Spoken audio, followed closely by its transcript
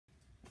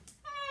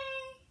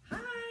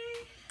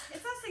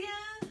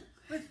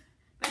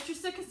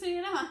sick of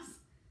seeing us.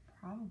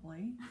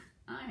 Probably.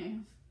 I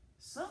am.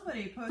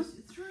 Somebody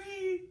posted 3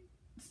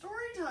 story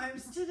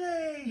times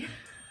today.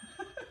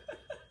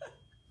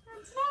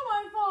 It's not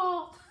my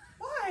fault.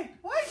 Why?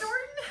 Why,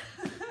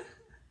 Jordan?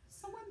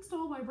 Someone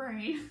stole my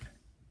brain.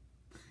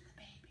 The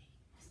baby.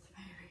 It's the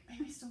baby.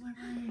 Baby stole my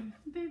brain.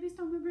 The baby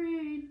stole my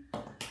brain.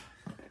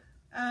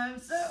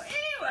 So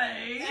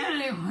anyway.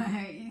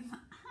 Anyway.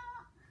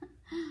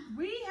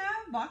 We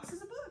have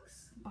boxes of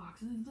books.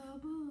 Boxes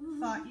of books.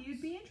 Thought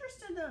you'd be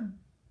interested in them.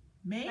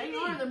 Maybe. They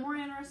are. They're more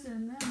interested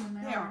in them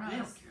than they are in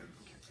us. They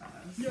don't care about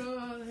us.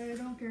 No, they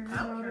don't care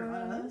I don't about care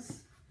about us. us.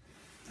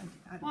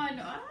 I don't. Well, I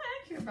know.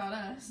 I care about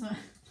us. You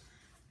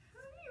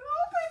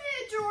open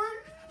it,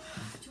 Jordan.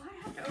 Do I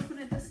have to open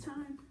it this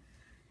time?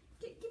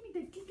 Give me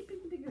the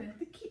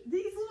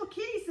These little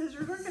kitty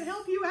scissors aren't going to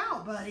help you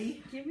out,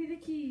 buddy. Give me the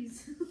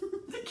keys.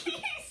 The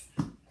keys.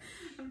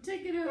 I'm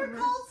taking over. They're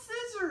called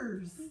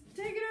scissors.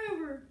 Take it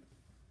over.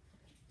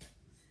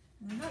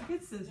 They're not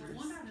good scissors.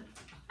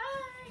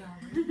 Hi.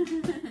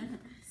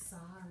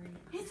 Sorry.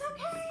 It's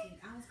okay.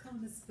 I was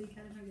coming to speak.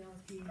 I didn't know y'all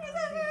was here.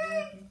 It's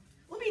okay.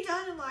 We'll be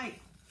done in like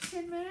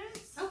 10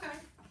 minutes. Okay.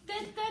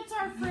 That's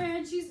our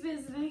friend. She's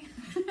visiting.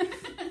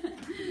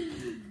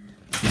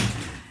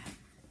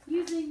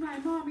 Using my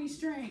mommy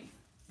strength.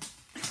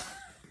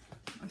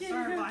 I'm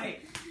sorry,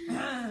 like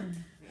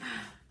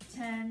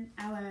 10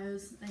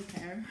 hours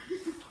later.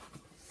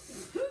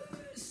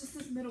 It's just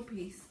this middle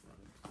piece.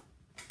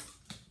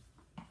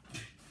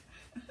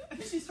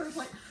 she starts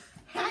like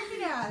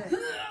hacking at it.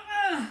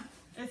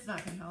 It's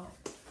not gonna help.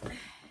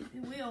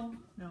 It will.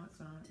 No, it's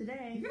not.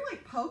 Today. You can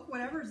like poke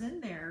whatever's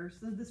in there.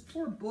 So this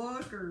poor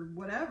book or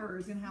whatever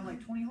is gonna have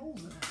like 20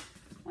 holes in it.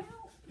 Well,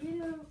 you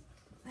know,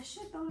 I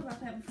should have thought about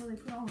that before they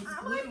put all this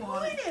glue My on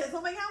point it. is,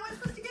 I'm like, how am I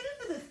supposed to get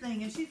into this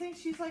thing? And she thinks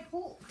she's like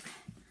Hulk.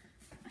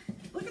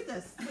 Look at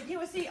this. But you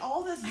know, see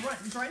all this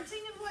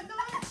grunting and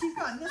whatnot? She's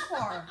gotten this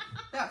far.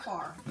 That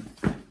far.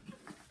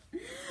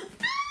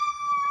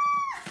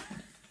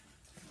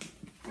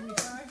 Can you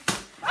try?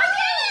 I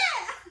did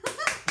it!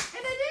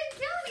 And I didn't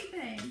kill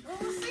anything. Well,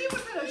 we'll see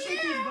what kind of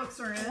shape these books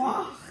are in.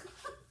 Whoa.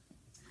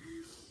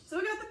 So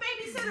we got the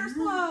Babysitters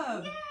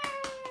Club. Yay!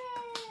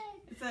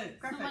 It's a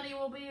graphic. Somebody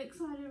will be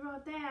excited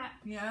about that.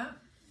 Yeah.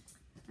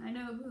 I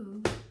know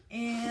who.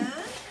 And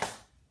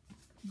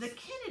the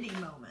Kennedy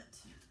moment.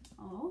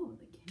 Oh,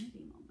 the Kennedy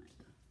moment.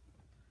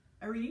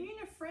 A reunion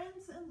of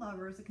friends and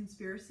lovers, a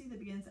conspiracy that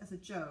begins as a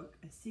joke,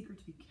 a secret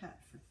to be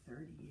kept for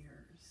 30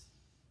 years.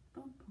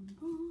 Bum, bum,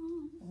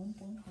 bum. Boom,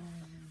 boom,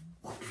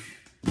 boom.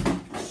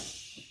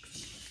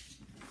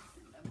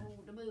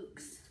 The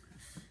books.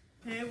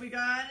 Hey, we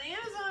got an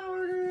Amazon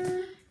order.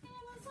 Amazon.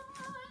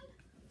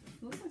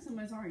 Looks like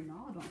somebody's already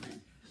gnawed on it.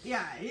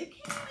 Yeah, it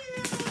came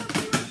in a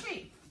weird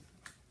shape.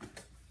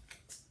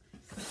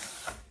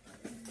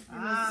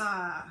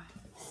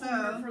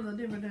 So for the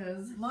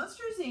dividends.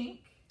 Monsters Inc.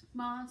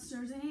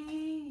 Monsters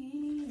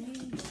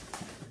Inc.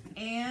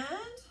 And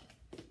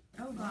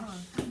Oh gosh,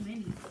 how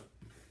many?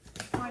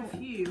 quite a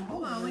few.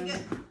 Hold on, we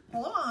get.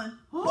 Hold on.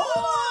 Hold on.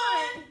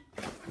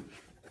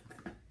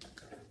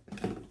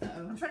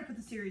 Uh-oh. I'm trying to put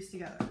the series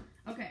together,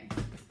 Okay.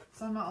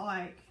 so I'm not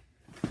like.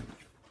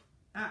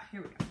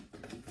 Here we go.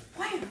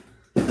 Wham!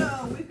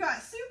 So we've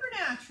got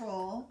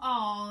Supernatural,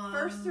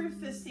 first through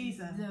 5th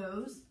season.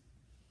 Those.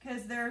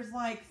 Because there's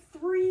like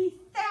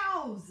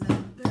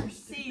 3,000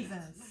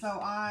 seasons, so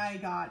I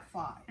got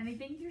 5. And I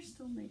think you're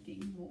still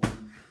making more.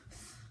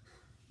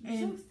 They're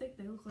And so thick,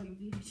 they look like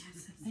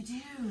VHSs. they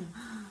do.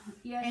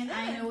 Yes, And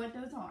I then- know what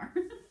those are.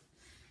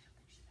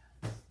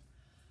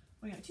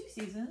 We got 2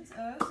 seasons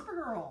of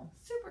Supergirl.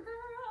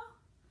 Supergirl,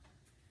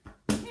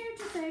 here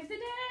to save the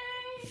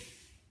day.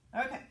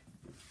 Okay.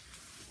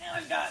 Now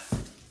I've got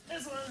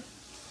this one.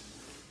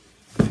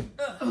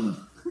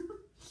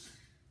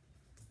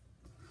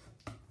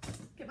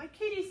 Get my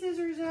kitty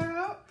scissors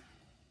out.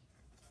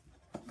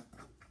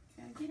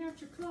 Gotta get out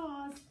your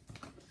claws.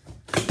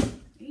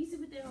 Easy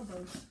with the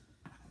elbows.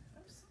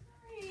 I'm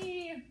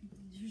sorry.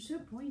 You're so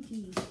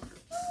pointy.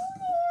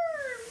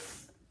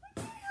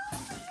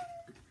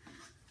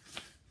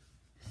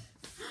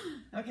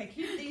 Okay,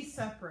 keep these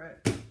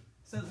separate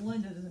so that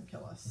Linda doesn't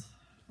kill us.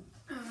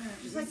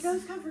 She's like,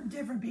 those come from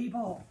different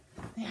people.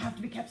 They have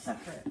to be kept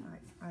separate.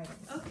 I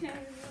don't know. Okay,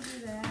 we'll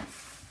do that.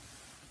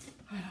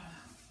 I don't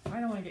know. I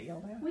don't want to get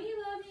yelled at. We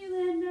love you,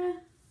 Linda.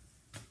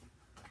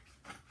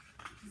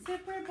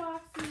 Separate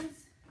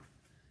boxes.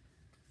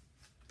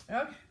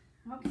 Okay.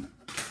 Okay.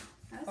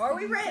 Are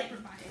we ready?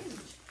 Separate by age.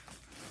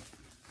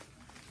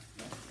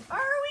 Are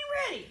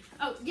we ready?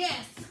 Oh,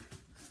 yes.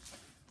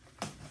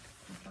 I'm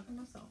talking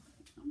to myself.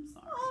 I'm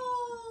sorry.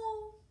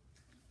 Oh,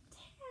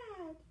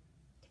 Dad.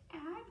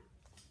 Dad?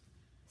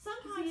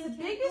 Sometimes Is he the a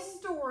biggest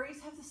stories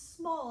have the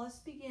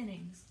smallest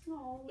beginnings.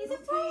 Oh, He's a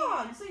little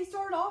frog, dad. so he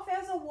started off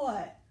as a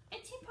what? A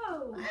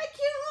Tippo. A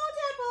cute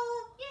little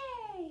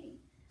Yay.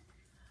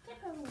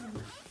 Tippo.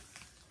 Tippo.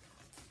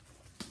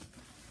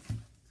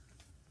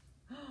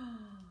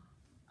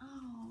 Oh.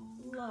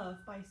 Love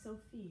by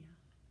Sophia.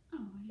 Oh,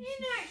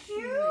 Isn't that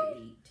cute?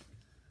 Sweet.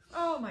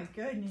 Oh my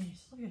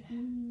goodness. Look at that.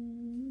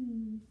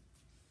 Mm.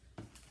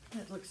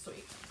 That looks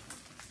sweet.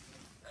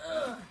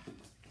 Ugh.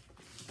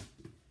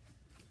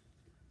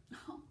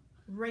 Oh.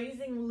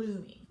 Raising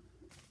Lumi.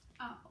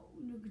 Oh,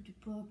 look at the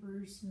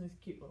puppers. Those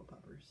cute little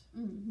puppers.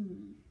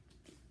 Mm-hmm.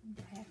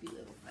 The happy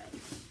little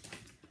face.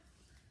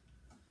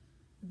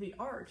 The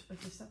Art of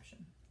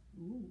Deception.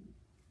 Ooh.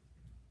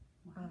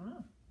 I don't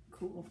know.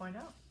 Cool. We'll find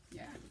out.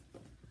 Yeah.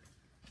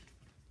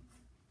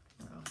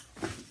 Oh,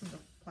 some of the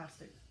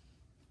plastic.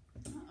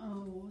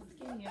 Uh-oh,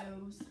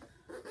 SkinnyOs.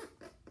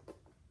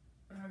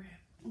 Okay.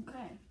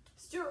 Okay.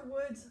 Stuart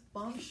Wood's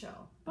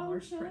Bombshell.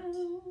 Large print.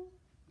 Bombshell.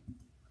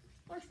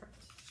 Large print.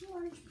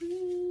 Large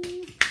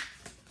print.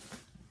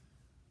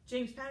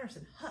 James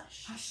Patterson.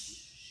 Hush.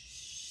 Hush.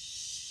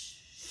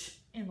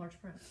 And large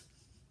print.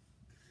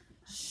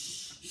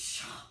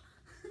 Shh.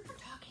 You're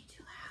talking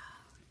too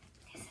loud.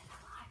 This is a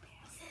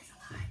library. This is a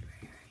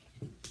library.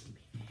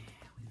 Be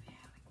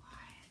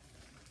quiet.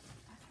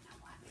 I don't know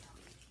why we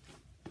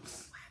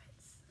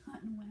Wabbits.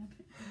 don't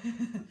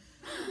eat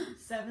Wabbit.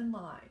 7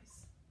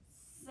 lies.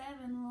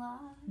 7 lies.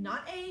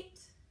 Not 8.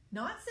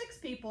 Not 6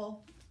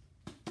 people.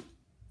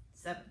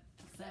 7.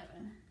 7.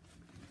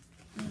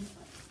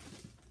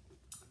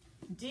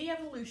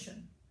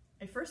 De-evolution.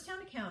 A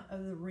first-hand account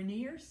of the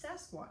Rainier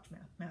Sasquatch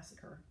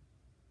massacre.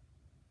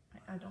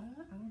 I don't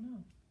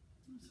know.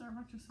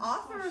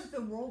 Author of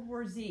the World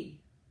War Z.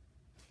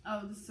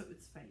 Oh, so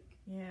it's fake.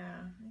 Yeah,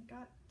 it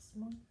got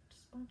sponged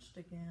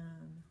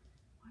again.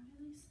 Why do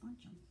they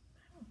sponge them?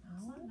 I don't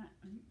It's know. not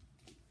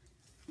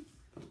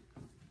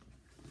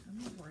I'm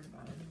not worried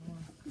about it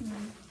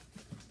anymore.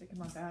 Picking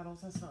my battles,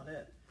 that's not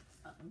it.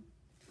 Uh-oh.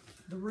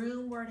 The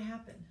Room Where It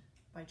Happened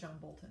by John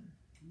Bolton.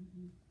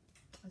 Mm-hmm.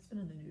 That's been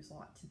in the news a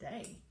lot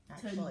today,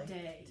 actually.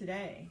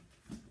 Today.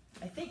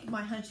 I think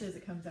my hunch is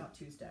it comes out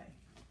Tuesday.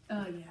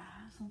 Oh, yeah.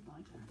 Something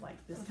like that.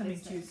 Like this What coming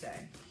they said.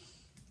 Tuesday.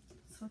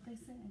 That's what they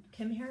said.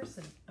 Kim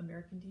Harrison,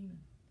 American Demon.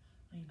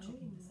 I am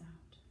checking Oh. this out.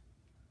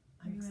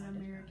 Are I'm you excited an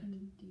about American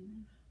it.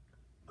 Demon?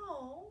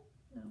 Oh,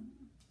 no.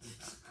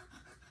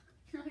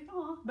 You're like,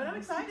 oh. But I'm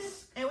excited.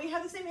 And we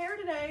have the same hair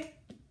today.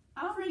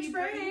 Oh, French you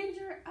braid. braided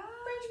your... Oh,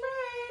 French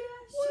braid.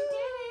 she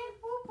did it.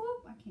 Whoop,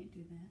 whoop. I can't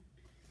do that.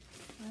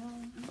 Well,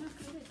 I'm not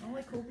good at that.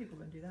 only cool people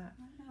can do that.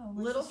 I know.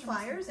 My Little sister was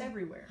Fires like,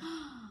 Everywhere.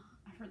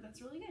 I heard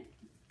that's really good.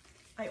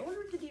 I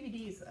ordered the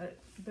DVDs.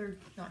 They're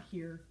not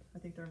here. I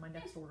think they're in my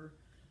next order.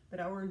 But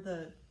I ordered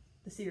the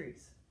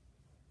series.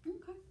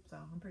 Okay. So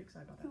I'm pretty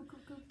excited about that.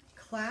 Cool.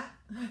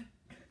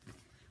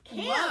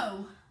 Camp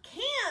Whoa.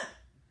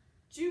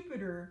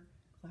 Jupiter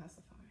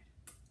Classified.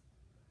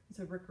 It's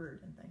a Rick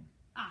Riordan thing.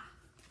 Ah.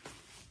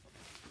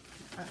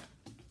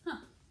 Huh.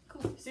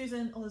 Cool.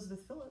 Susan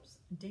Elizabeth Phillips,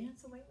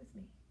 Dance Away With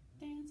Me.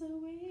 Dance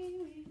away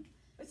with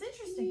It's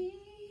interesting. me.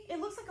 It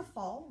looks like a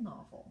fall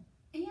novel.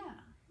 Yeah.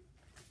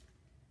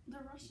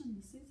 They're rushing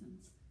the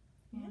seasons.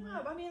 Yeah,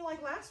 I mean,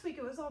 like last week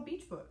it was all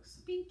beach books.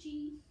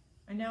 Beachy.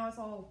 And now it's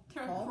all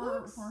fall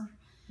books.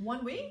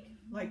 1 week?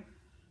 Like,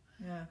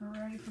 yeah. We're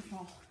ready for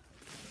fall.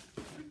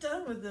 We're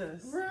done with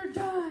this. We're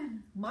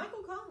done.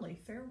 Michael Conley,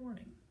 Fair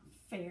Warning.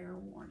 Fair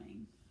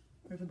warning.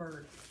 There's a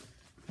bird.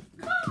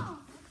 Ah!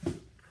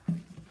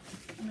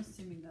 I'm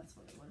assuming that's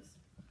what it was.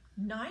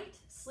 Night,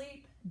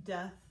 Sleep,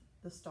 Death,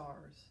 the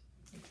Stars.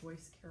 By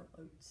Joyce Carol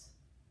Oates.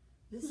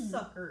 This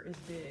sucker is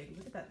big.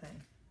 Look at that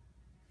thing.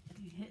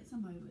 You hit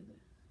somebody with it.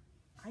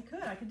 I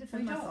could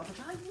defend We myself.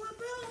 But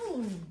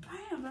boom!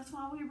 Bam, that's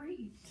why we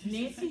read.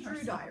 Nancy Defend Drew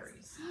ourselves.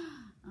 Diaries.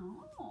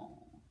 Oh.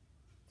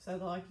 So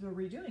they're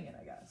redoing it,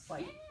 I guess.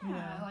 Like, Yeah, you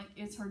know. like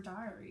it's her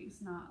diaries,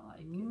 not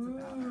like it's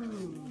about her.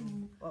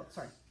 Ooh. Well,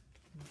 sorry.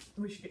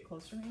 We should get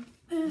closer,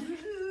 maybe.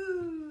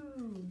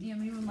 Ooh. Yeah,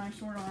 me with my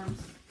short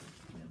arms.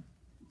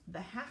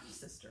 The Half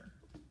Sister.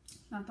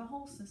 Not the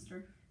whole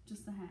sister,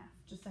 just the half.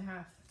 Just the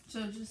half.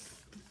 So just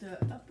the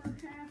upper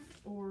half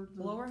or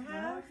the Lower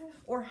half?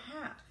 Or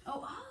half.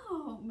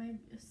 Oh, maybe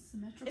a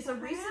symmetrical. It's a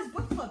Reese's half?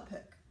 Book Club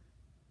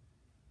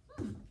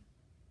pick.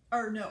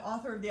 Or no,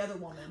 author of The Other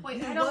Woman.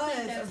 Wait, who I don't was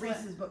think that's a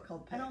Reese's Book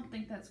Club pick. I don't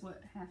think that's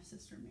what half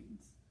sister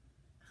means.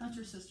 It's not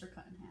your sister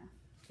cut in half.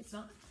 It's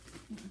not?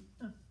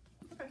 Oh,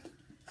 okay.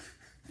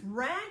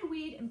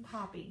 Ragweed and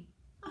Poppy.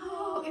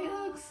 Oh, it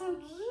looks so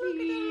cute. Look at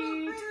the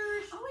little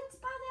critters. Oh, it's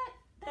by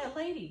That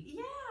lady.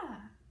 Yeah.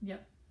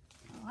 Yep.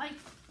 I like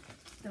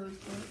those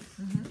books.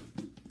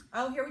 Mm-hmm.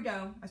 Oh, here we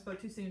go. I spoke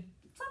too soon.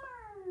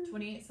 Summer.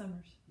 28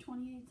 Summers.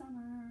 28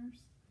 Summers.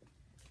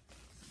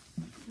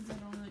 Is that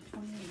only like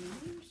 28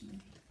 years?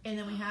 And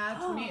then we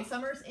have 28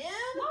 Summers in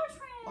Large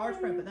print. large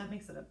print, but that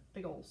makes it a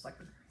big old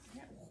sucker.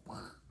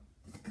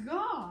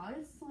 God,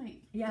 it's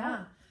like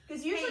Yeah.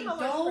 Because usually hey, my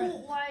large print.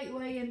 don't like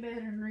lay in bed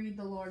and read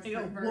the large Hey,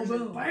 print go, version.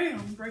 boom.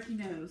 Bam, break your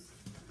nose.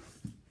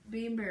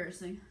 Be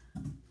embarrassing.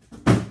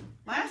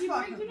 Last How'd you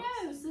book break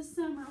your nose this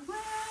summer? Well,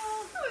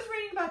 I was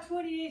reading about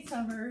 28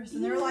 summers,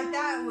 and they were like,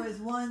 that was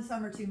one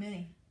summer too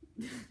many.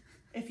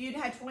 If you'd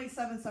had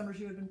 27 summers,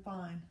 you would have been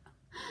fine.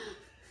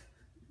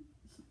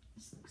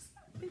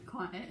 be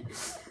quiet.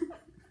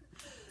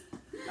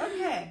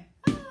 Okay.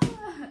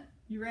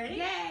 You ready?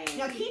 Yay!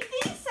 Now keep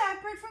these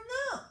separate from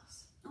those.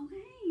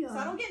 Okay. So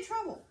I don't get in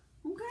trouble.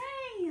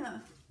 Okay.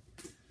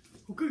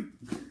 Okay.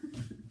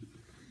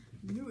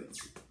 Knew it.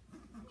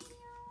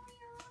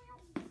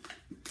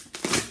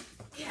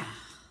 Yeah.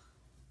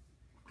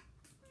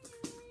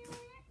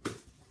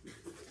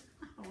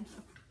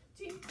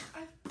 Gee,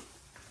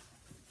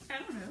 I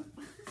don't know.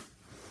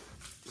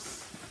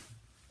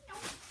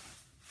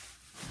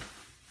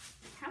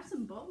 Have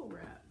some bubble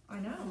wrap. I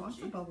know. Watch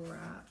the bubble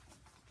wrap.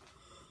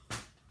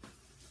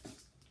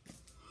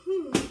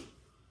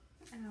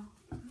 Ow.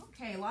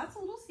 Okay, lots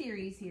of little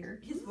series here.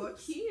 Kids'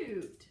 books.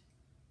 Cute.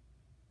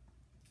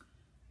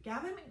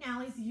 Gavin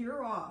McNally's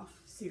Year Off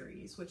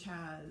series, which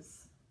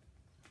has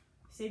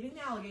Saving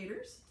the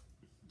Alligators.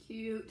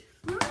 Cute.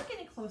 We're not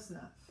getting close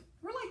enough.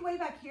 We're like way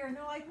back here, and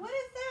they're like, "What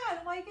is that?"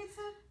 I'm like, "It's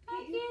a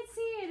I can't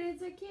see it.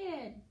 It's a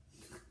kid.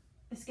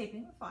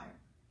 escaping the fire,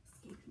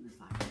 Escaping the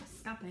fire.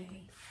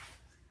 Escape.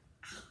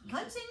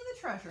 hunting the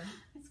treasure,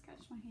 I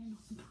scratched my hand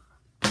on the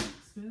bottom.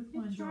 smooth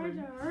You one, tried to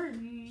Jordan, hurt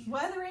me.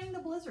 weathering the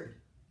blizzard."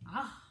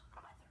 Ah.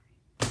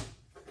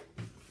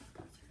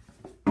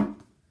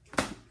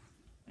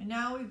 And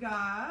now we've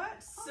got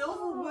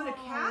Silverwood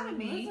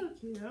Academy,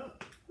 That's so cute.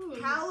 Ooh.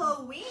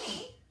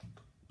 Halloweeny,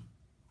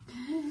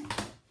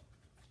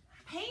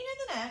 Pain in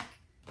the Neck,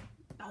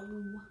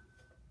 Oh.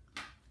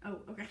 Oh,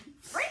 okay.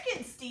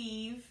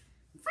 Frankensteve,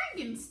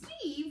 Franken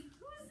Steve?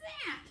 Who's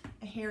that?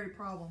 a hairy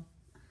problem.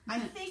 I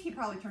think he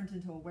probably turns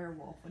into a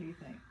werewolf. What do you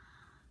think?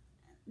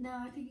 No,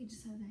 I think he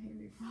just has a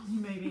hairy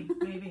problem.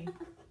 Maybe.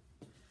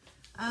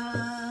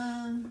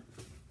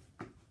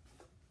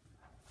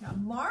 Got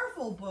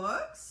Marvel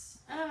books.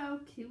 Oh,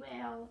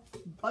 cool.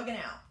 Bugging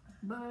out.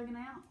 Bugging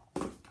out.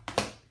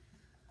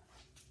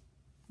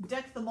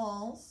 Deck the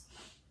Malls.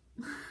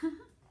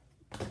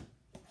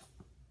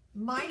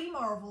 Mighty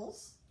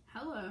Marvels.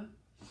 Hello.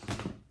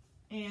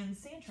 And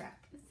Sand Trap.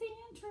 The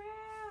sand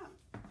trap.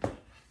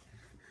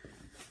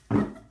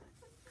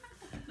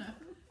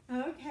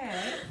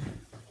 Okay.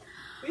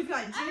 We've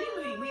got Judy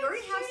Moody. We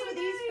already have some of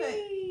these, but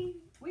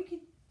we could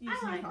use I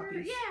some like her.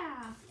 copies.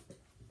 Yeah.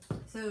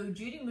 So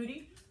Judy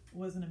Moody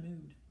was in a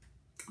mood.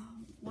 Oh,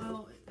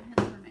 well,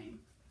 hence her name.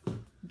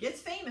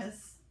 Gets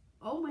famous.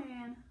 Oh,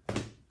 man.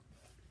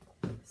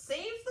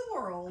 Saves the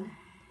world.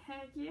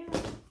 Heck yeah.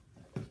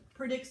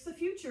 Predicts the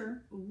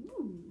future.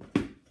 Ooh.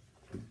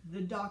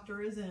 The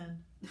doctor is in.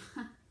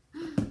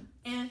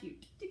 And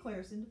Cute.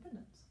 declares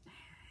independence.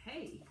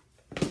 Hey.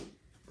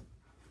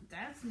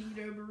 That's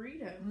neato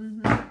burrito.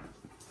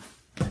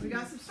 We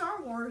got some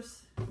Star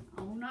Wars.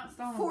 Oh, not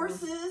Star Wars.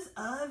 Forces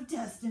of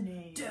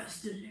Destiny.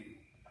 Destiny.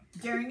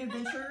 Daring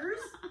Adventures,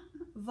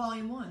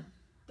 Volume 1.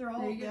 They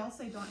go. all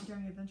say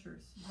Daring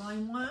Adventures.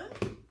 Volume 1,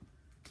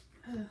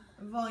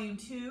 Volume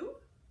 2,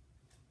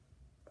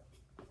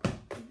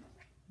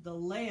 the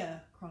Leia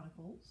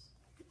Chronicles,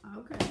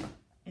 Okay.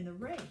 and the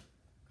Rey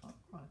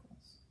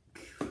Chronicles.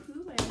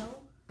 Cool.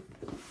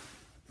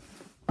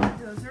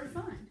 Those are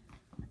fun.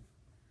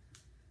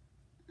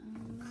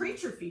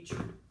 Creature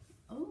feature.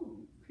 Oh,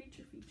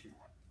 creature feature.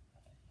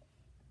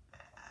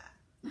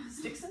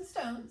 Sticks and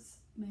Stones.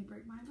 May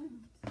break my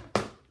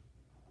bones.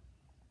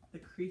 The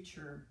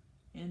Creature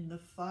in the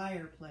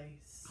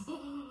Fireplace.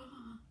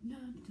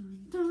 Dun,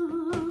 dun,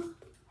 dun.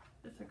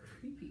 That's a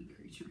creepy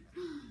creature.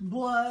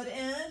 Blood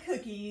and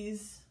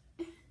Cookies.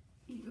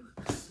 Ew.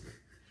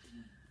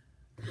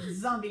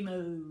 Zombie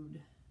Mode.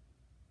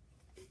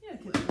 Yeah,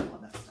 kids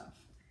love that stuff.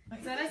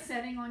 Is that a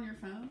setting on your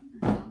phone?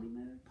 Zombie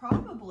mode?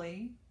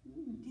 Probably.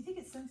 Do you think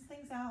it sends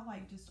things out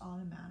like just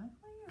automatically,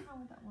 or how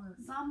would that work?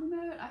 Zombie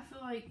mode? I feel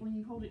like when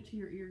you hold it to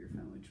your ear, your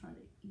phone would try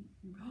to eat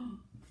your phone.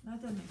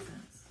 That doesn't make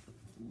sense.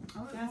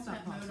 I would That's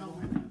want not that mode possible.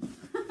 on my phone.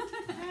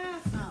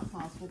 That's not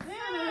possible.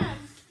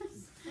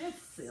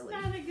 It's silly.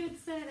 It's not a good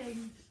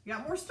setting. You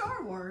got more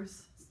Star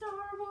Wars. Star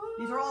Wars.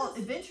 These are all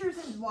adventures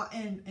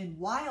in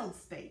wild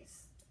space.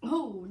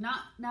 Oh,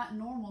 not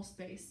normal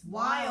space.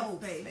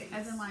 Wild space.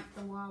 As in like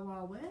the Wild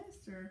Wild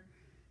West,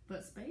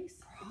 but space.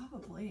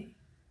 Probably.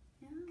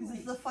 Yeah. Because like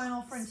it's the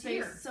final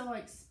frontier. Space, so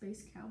like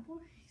space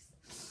cowboys.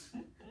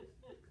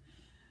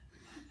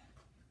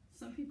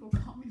 Some people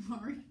call me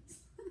Maurice.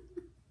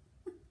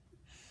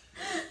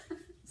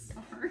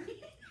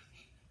 Sorry.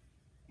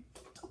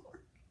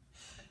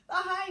 The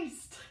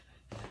heist.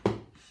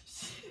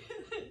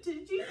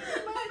 Did you hear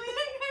about it?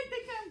 I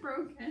think I'm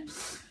broken.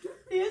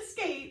 The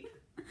escape.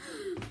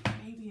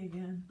 Maybe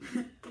again.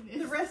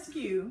 The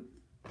rescue.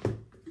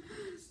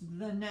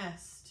 The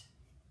nest.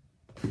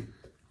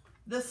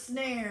 The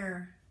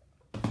snare.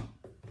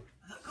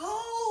 The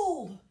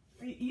cold.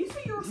 You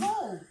said you were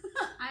cold.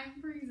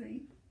 I'm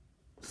freezing.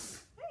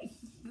 Hey.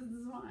 This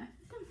is why.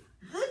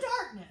 The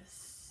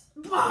darkness.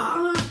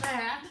 Not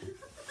that.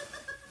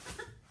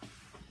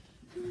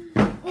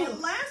 And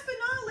last but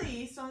not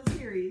least on the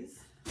series,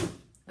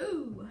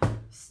 Ooh.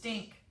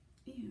 Stink.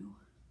 Ew.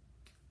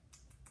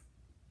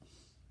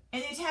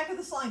 And the Attack of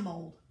the Slime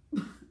Mold.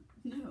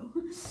 No.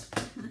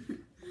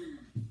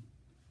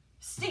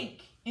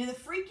 Stink. And the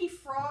Freaky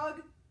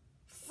Frog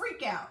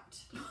Freak Out.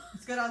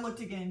 It's good I looked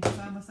again because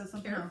I almost said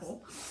something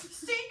Careful. else.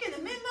 Stink and the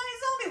Midnight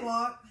Zombie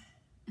Walk.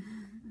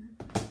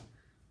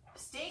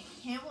 steak,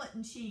 Hamlet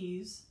and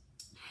cheese,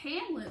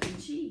 Hamlet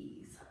and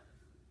cheese.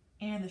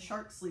 and the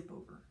shark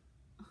sleepover.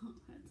 Oh,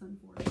 that's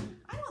unfortunate.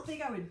 I don't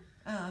think I would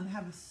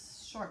have a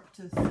shark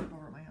to sleep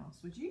over at my house.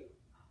 Would you?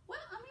 Well,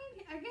 I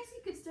mean, I guess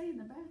he could stay in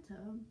the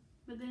bathtub,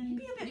 but then He'd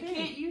be a bit you big.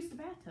 can't use the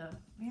bathtub.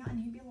 Yeah, and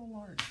he'd be a little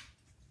large.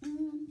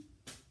 Mm.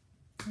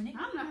 Wouldn't he?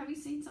 I don't know. Have you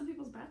seen some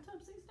people's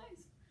bathtubs these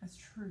days? That's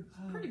true.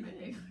 Pretty that'd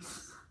be big.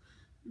 nice.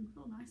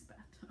 Real nice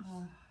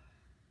bathtub.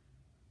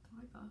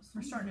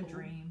 We're starting to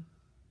dream.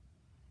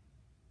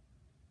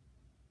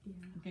 Yeah.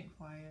 I'm getting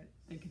quiet,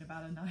 thinking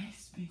about a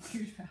nice big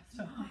huge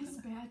bathtub. Nice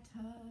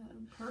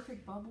bathtub.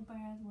 Perfect bubble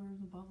bath where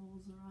the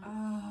bubbles are like.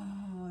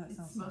 Oh, that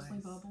sounds It's mostly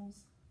nice. bubbles.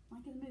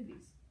 Like in the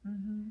movies.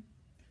 Mm-hmm.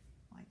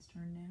 Lights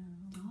turned down.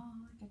 Oh,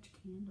 I got your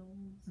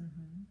candles.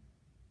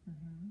 Mm-hmm.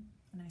 Mm-hmm.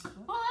 A nice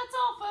book. Well, that's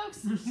all,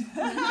 folks.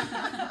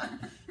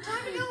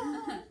 Time to go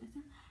home.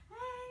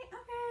 Hey,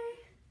 okay.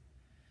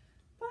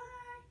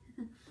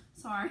 Bye.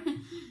 Sorry.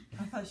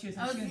 I thought she was.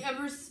 I was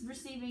she was-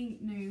 receiving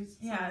news.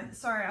 yeah,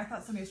 sorry. I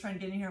thought somebody was trying to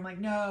get in here. I'm like,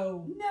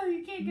 no, No,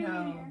 you can't get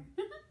No. in here.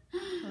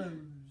 closed.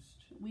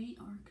 We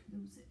are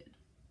closed.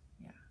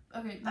 Yeah.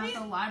 Okay, I not mean,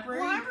 the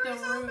library.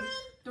 Library's open.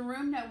 The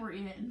room that we're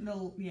in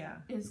No, yeah,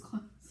 is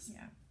closed.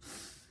 yeah,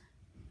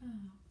 Oh.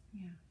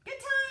 yeah. Good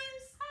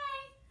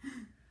times.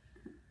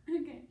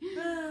 Okay.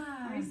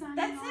 Are you signing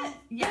That's off? it.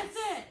 Yes. That's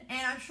it.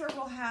 And I'm sure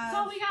we'll have. That's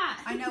all we got.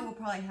 I know we'll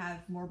probably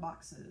have more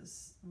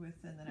boxes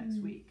within the next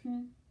week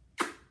Mhm.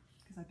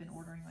 because I've been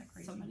ordering like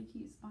crazy. Somebody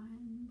keeps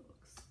buying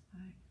books.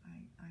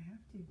 I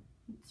have to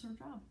It's her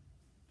job.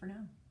 for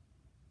now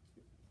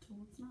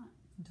Until it's not.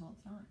 until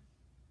it's not.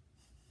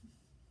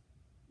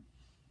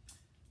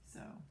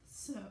 So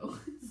So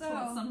it's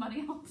So-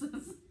 somebody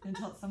else's.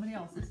 until it's somebody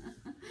else's.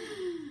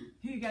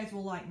 Who you guys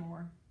will like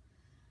more?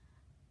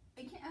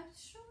 Yeah, I'm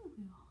sure we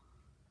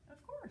will.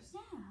 Of course.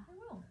 Yeah. I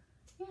will.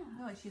 Yeah.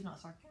 No, like she's not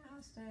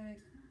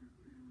sarcastic.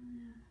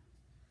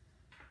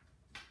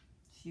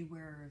 She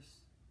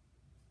wears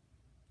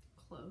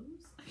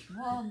Clothes.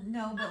 well,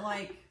 no, but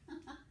like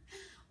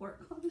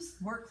Work clothes.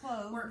 work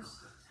clothes. Work.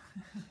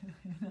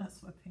 Not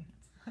sweatpants.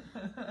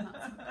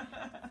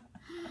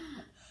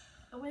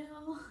 Well,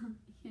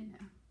 you know,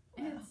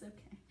 it's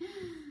okay.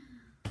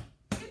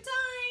 Good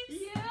times.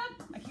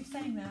 Yep. I keep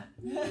saying that.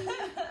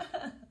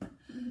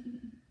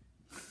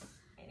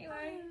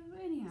 Anyway,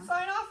 Anyhow.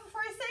 sign off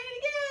before I say it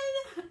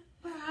again.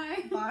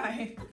 Bye. Bye.